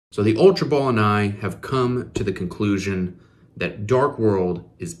So the Ultra Ball and I have come to the conclusion that Dark World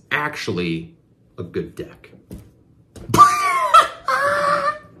is actually a good deck.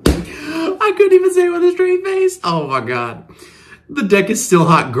 I couldn't even say it with a straight face. Oh my God. The deck is still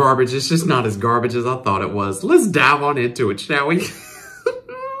hot garbage. It's just not as garbage as I thought it was. Let's dive on into it, shall we?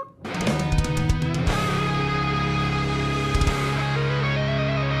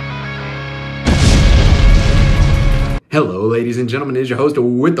 Hello, ladies and gentlemen, it is your host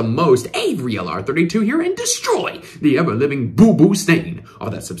with the most, Avery LR32 here, and destroy the ever-living boo-boo stain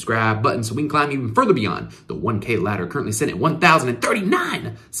of that subscribe button so we can climb even further beyond the 1K ladder, currently sitting at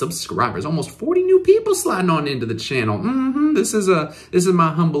 1,039 subscribers. Almost 40 new people sliding on into the channel. This is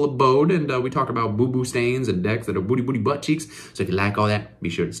my humble abode, and we talk about boo-boo stains and decks that are booty butt cheeks. So if you like all that, be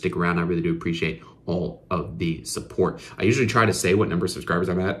sure to stick around. I really do appreciate all of the support. I usually try to say what number of subscribers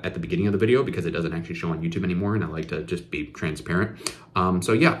I'm at the beginning of the video because it doesn't actually show on YouTube anymore, and I like to just be transparent.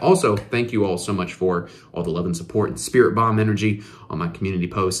 So yeah, also thank you all so much for all the love and support and spirit bomb energy on my community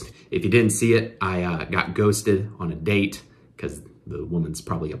post. If you didn't see it, I got ghosted on a date because the woman's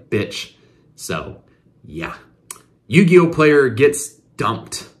probably a bitch. So yeah, Yu-Gi-Oh player gets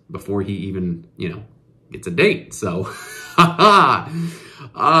dumped before he even, gets a date. So haha.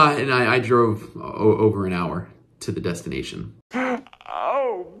 And I drove over an hour to the destination.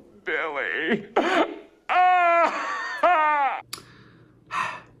 Oh, Billy.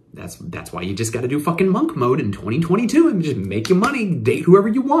 That's why you just got to do fucking monk mode in 2022 and just make your money, date whoever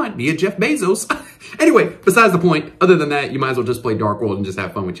you want, be a Jeff Bezos. Anyway, besides the point, other than that, you might as well just play Dark World and just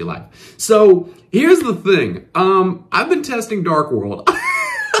have fun with your life. So here's the thing. I've been testing Dark World.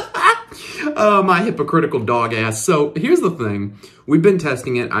 My hypocritical dog ass. So here's the thing. We've been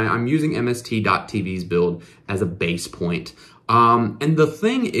testing it. I'm using MST.TV's build as a base point. And the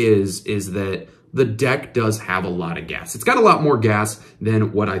thing is that the deck does have a lot of gas. It's got a lot more gas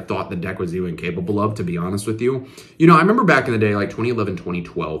than what I thought the deck was even capable of, to be honest with you. I remember back in the day, like 2011,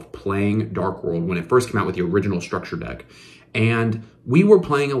 2012, playing Dark World when it first came out with the original structure deck. And we were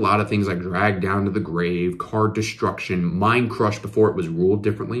playing a lot of things like Drag Down to the Grave, Card Destruction, Mind Crush before it was ruled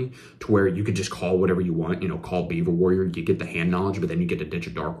differently, to where you could just call whatever you want, call Beaver Warrior, you get the hand knowledge, but then you get to ditch a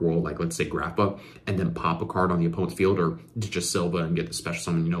Dark World, like let's say Grappa, and then pop a card on the opponent's field, or ditch a Silva and get the special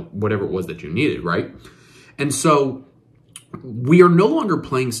summon, whatever it was that you needed, right? And so we are no longer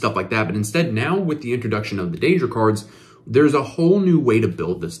playing stuff like that, but instead now with the introduction of the Danger cards, there's a whole new way to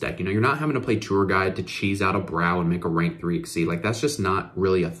build this deck. You're not having to play Tour Guide to cheese out a Brow and make a rank 3 Exceed. Like, that's just not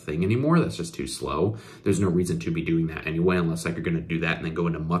really a thing anymore. That's just too slow. There's no reason to be doing that anyway, unless like you're going to do that and then go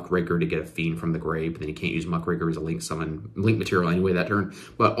into Muckraker to get a Fiend from the grave. But then you can't use Muckraker as a link material anyway that turn.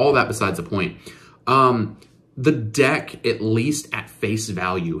 But all that besides the point. The deck, at least at face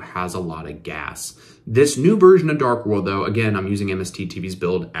value, has a lot of gas. This new version of Dark World, though, again, I'm using MST.TV's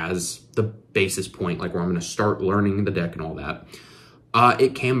build as the basis point, like where I'm going to start learning the deck and all that.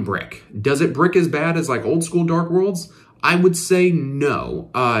 It can brick. Does it brick as bad as like old school Dark Worlds? I would say no,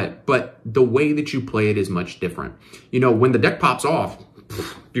 but the way that you play it is much different. When the deck pops off,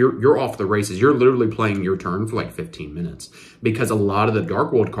 you're off the races. You're literally playing your turn for like 15 minutes because a lot of the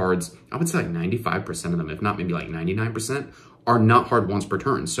Dark World cards, I would say like 95% of them, if not maybe like 99%, are not hard once per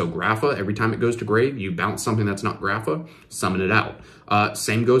turn. So Grapha, every time it goes to grave, you bounce something that's not Grapha, summon it out.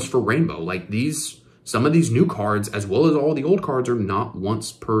 Same goes for Rainbow. Like some of these new cards, as well as all the old cards, are not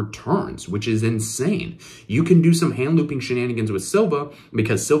once per turns, which is insane. You can do some hand looping shenanigans with Silva,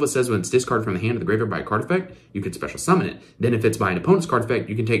 because Silva says when it's discarded from the hand of the graveyard by a card effect, you could special summon it. Then if it's by an opponent's card effect,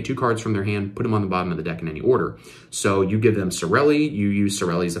 you can take 2 cards from their hand, put them on the bottom of the deck in any order. So you give them Sorelli, you use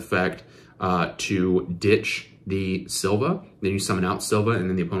Sorelli's effect to ditch the Silva, then you summon out Silva, and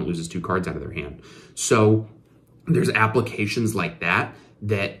then the opponent loses 2 cards out of their hand. So there's applications like that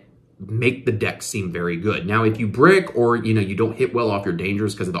that make the deck seem very good. Now, if you brick or, you don't hit well off your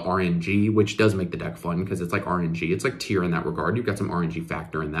dangers because of the RNG, which does make the deck fun because it's like RNG. It's like tier in that regard. You've got some RNG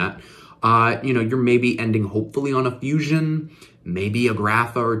factor in that. You're maybe ending hopefully on a fusion, maybe a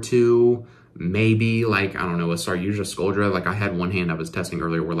Grapha or 2, maybe like, I don't know, a Saryuja Skuldra. Like I had one hand I was testing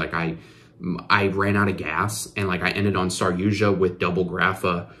earlier where like I ran out of gas and like I ended on Saryuja with double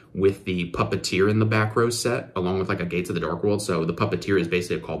Grapha with the Puppeteer in the back row set, along with like a Gates of the Dark World. So the Puppeteer is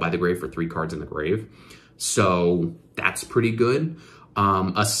basically a call by the grave for 3 cards in the grave. So that's pretty good.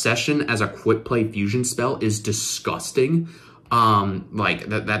 A Session as a quick play fusion spell is disgusting. Like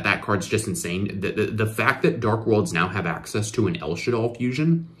that card's just insane. The fact that Dark Worlds now have access to an El Shaddoll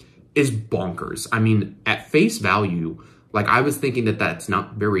fusion is bonkers. I mean, at face value, Like, I was thinking that that's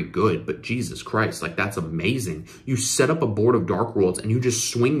not very good, but Jesus Christ, like, that's amazing. You set up a board of Dark Worlds and you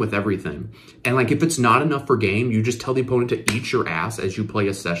just swing with everything. And, like, if it's not enough for game, you just tell the opponent to eat your ass as you play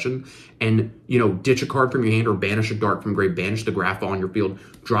a session and, you know, ditch a card from your hand or banish a dark from grave, banish the Grapha on your field,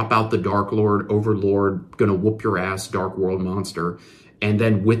 drop out the Dark Lord, Overlord, gonna whoop your ass, Dark World monster. And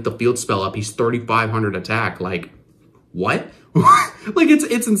then with the field spell up, he's 3,500 attack. Like, what? Like,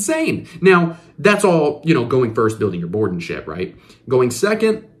 it's insane. Now, that's all, you know, going first, building your board and shit, right? Going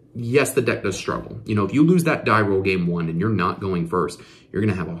second, yes, the deck does struggle. You know, if you lose that die roll game one and you're not going first, you're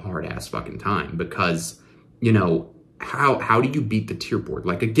going to have a hard-ass fucking time because, you know, how do you beat the tier board?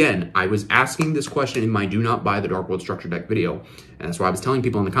 Like, again, I was asking this question in my Do Not Buy the Dark World Structure Deck video, and that's why I was telling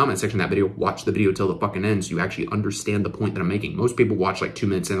people in the comment section of that video, watch the video till the fucking end so you actually understand the point that I'm making. Most people watch like 2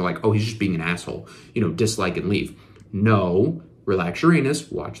 minutes and they're like, oh, he's just being an asshole. You know, dislike and leave. No, relax your anus,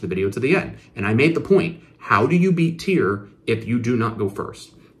 watch the video to the end. And I made the point, how do you beat tier if you do not go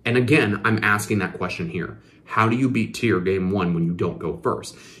first? And again, I'm asking that question here. How do you beat tier game one when you don't go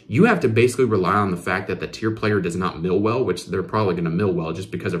first? You have to basically rely on the fact that the tier player does not mill well, which they're probably going to mill well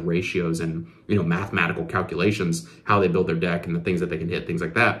just because of ratios and, you know, mathematical calculations, how they build their deck and the things that they can hit, things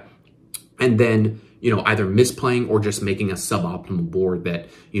like that. And then, you know, either misplaying or just making a suboptimal board that,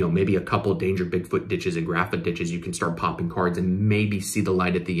 you know, maybe a couple of Danger Bigfoot ditches and Grapha ditches, you can start popping cards and maybe see the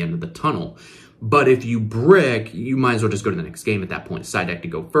light at the end of the tunnel. But if you brick, you might as well just go to the next game at that point. Side deck to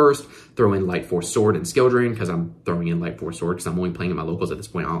go first, throw in Light Force Sword and Skill Drain, because I'm throwing in Light Force Sword because I'm only playing at my locals at this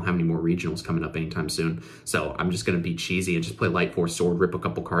point. I don't have any more regionals coming up anytime soon. So I'm just going to be cheesy and just play Light Force Sword, rip a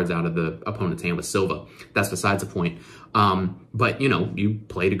couple cards out of the opponent's hand with Silva. That's besides the point. But, you know, you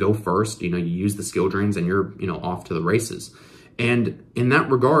play to go first, you know, you use the skill drains and you're, you know, off to the races. And in that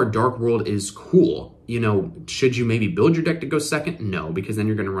regard, Dark World is cool. You know, should you maybe build your deck to go second? No, because then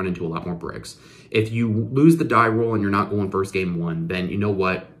you're going to run into a lot more bricks. If you lose the die roll and you're not going first game one, then you know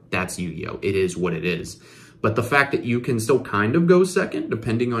what? That's Yu-Gi-Oh! It is what it is. But the fact that you can still kind of go second,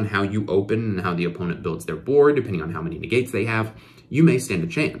 depending on how you open and how the opponent builds their board, depending on how many negates they have, you may stand a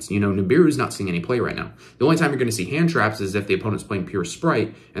chance. You know, Nibiru's not seeing any play right now. The only time you're going to see hand traps is if the opponent's playing pure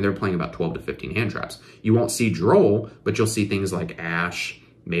Sprite and they're playing about 12 to 15 hand traps. You won't see Droll, but you'll see things like Ash,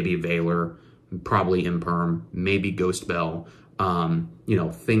 maybe Valor, probably Imperm, maybe Ghost Bell, you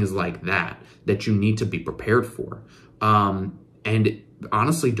know, things like that you need to be prepared for. And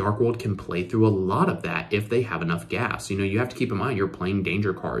honestly, Dark World can play through a lot of that if they have enough gas. You know, you have to keep in mind, you're playing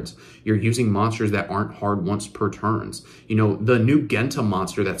danger cards. You're using monsters that aren't hard once per turns. You know, the new Genta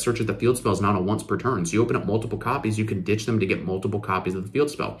monster that searches the field spell is not a once per turn. So you open up multiple copies, you can ditch them to get multiple copies of the field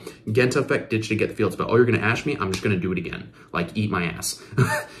spell. Genta effect, ditch to get the field spell. Oh, you're going to Ash me? I'm just going to do it again. Like, eat my ass.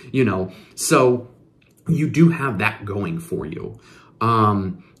 You know, so you do have that going for you.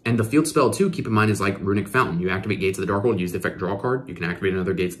 And the field spell, too, keep in mind, is like Runic Fountain. You activate Gates of the Dark World, use the effect draw card. You can activate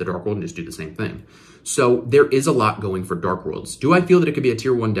another Gates of the Dark World and just do the same thing. So there is a lot going for Dark Worlds. Do I feel that it could be a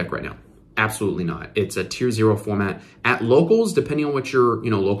tier 1 deck right now? Absolutely not. It's a tier 0 format. At locals, depending on what your,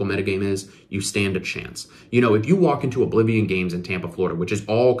 you know, local metagame is, you stand a chance. You know, if you walk into Oblivion Games in Tampa, Florida, which is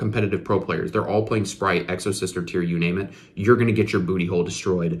all competitive pro players, they're all playing Sprite, Exo Sister tier, you name it, you're going to get your booty hole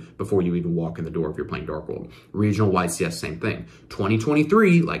destroyed before you even walk in the door if you're playing Dark World. Regional YCS, same thing.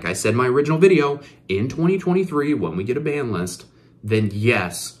 2023, like I said in my original video, in 2023, when we get a ban list, then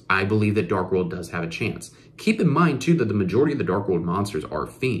yes, I believe that Dark World does have a chance. Keep in mind, too, that the majority of the Dark World monsters are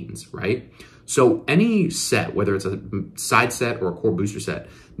fiends, right? So any set, whether it's a side set or a core booster set,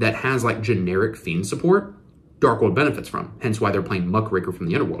 that has like generic fiend support, Dark World benefits from. Hence why they're playing Muckraker from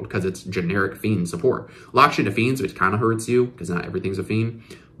the Underworld, because it's generic fiend support. Lock shit to fiends, which kind of hurts you, because not everything's a fiend.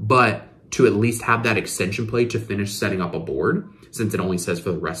 But to at least have that extension play to finish setting up a board, since it only says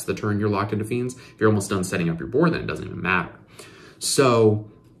for the rest of the turn you're locked into fiends, if you're almost done setting up your board, then it doesn't even matter.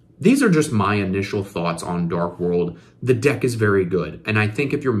 So these are just my initial thoughts on Dark World. The deck is very good. And I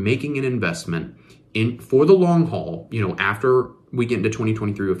think if you're making an investment in for the long haul, you know, after we get into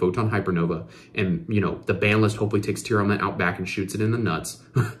 2023 with Photon Hypernova and, you know, the ban list hopefully takes Tier Element out back and shoots it in the nuts,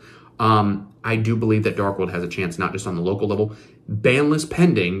 I do believe that Dark World has a chance, not just on the local level, ban list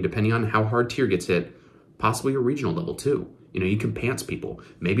pending, depending on how hard Tier gets hit, possibly a regional level too. You know, you can pants people.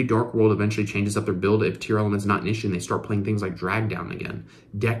 Maybe Dark World eventually changes up their build if Tier Element's not an issue and they start playing things like Drag Down again,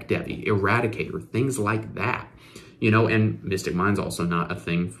 Deck Devi, Eradicator, things like that. You know, and Mystic Mind's also not a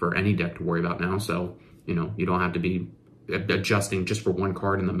thing for any deck to worry about now. So, you know, you don't have to be adjusting just for one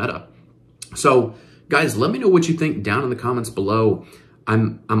card in the meta. So, guys, let me know what you think down in the comments below.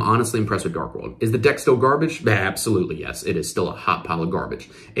 I'm honestly impressed with Dark World. Is the deck still garbage? Absolutely, yes. It is still a hot pile of garbage.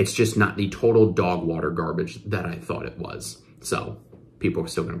 It's just not the total dog water garbage that I thought it was. So people are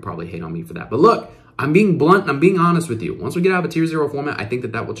still going to probably hate on me for that. But look, I'm being blunt, I'm being honest with you. Once we get out of a tier 0 format, I think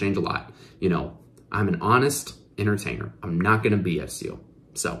that will change a lot. You know, I'm an honest entertainer. I'm not going to BS you.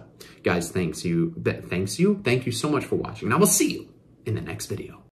 So, guys, thank you so much for watching, and I will see you in the next video.